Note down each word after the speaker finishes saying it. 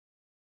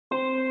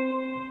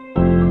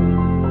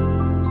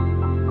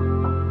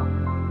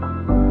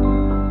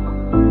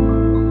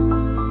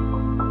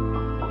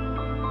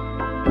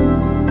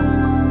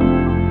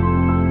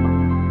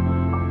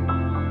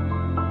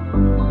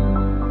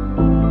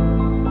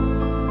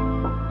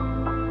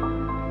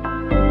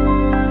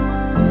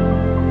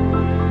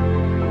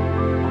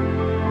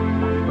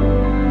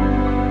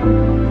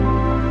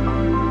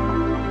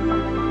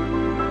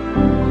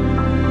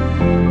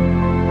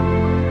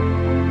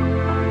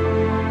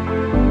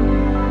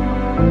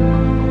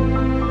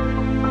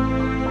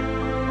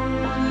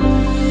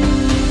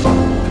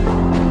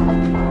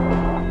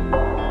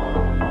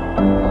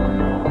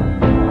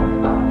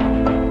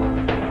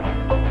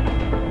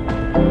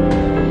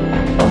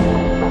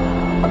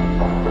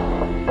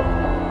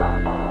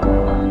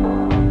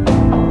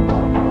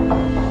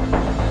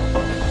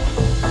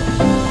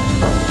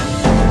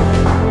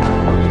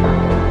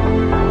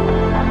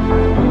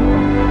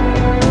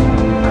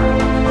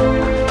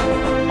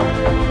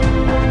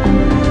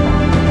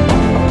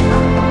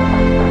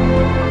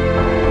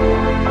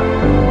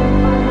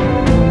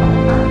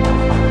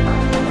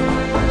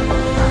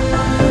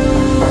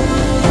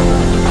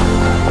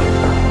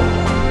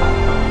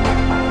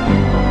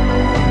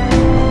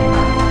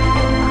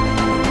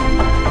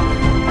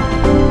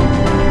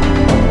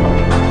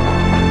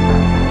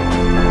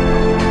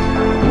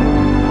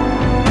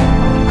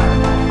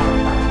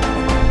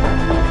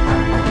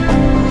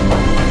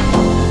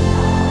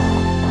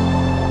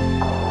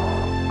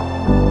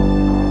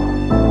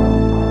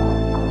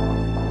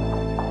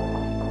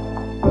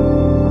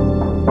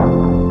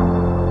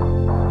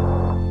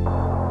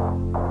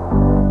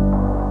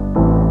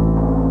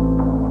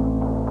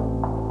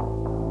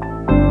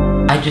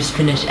just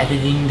finished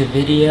editing the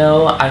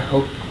video. I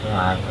hope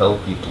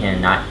you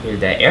cannot hear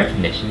the air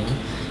conditioning.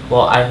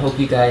 Well, I hope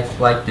you guys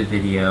liked the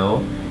video.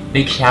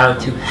 Big shout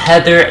out to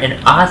Heather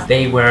and Oz.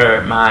 They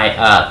were my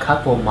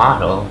couple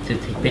model to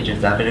take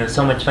pictures of, and it was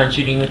so much fun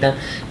shooting with them.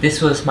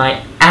 This was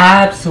my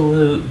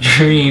absolute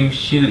dream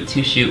shoot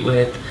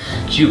with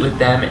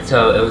them, and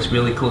so it was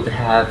really cool to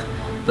have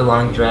the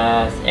long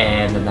dress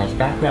and the nice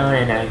background,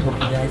 and I hope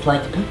you guys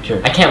like the picture.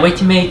 I can't wait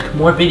to make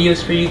more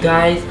videos for you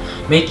guys.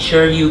 Make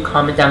sure you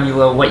comment down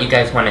below what you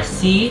guys want to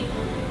see.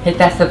 Hit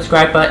that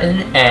subscribe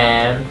button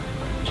and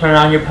turn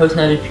on your post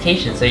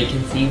notifications so you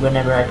can see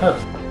whenever I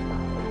post.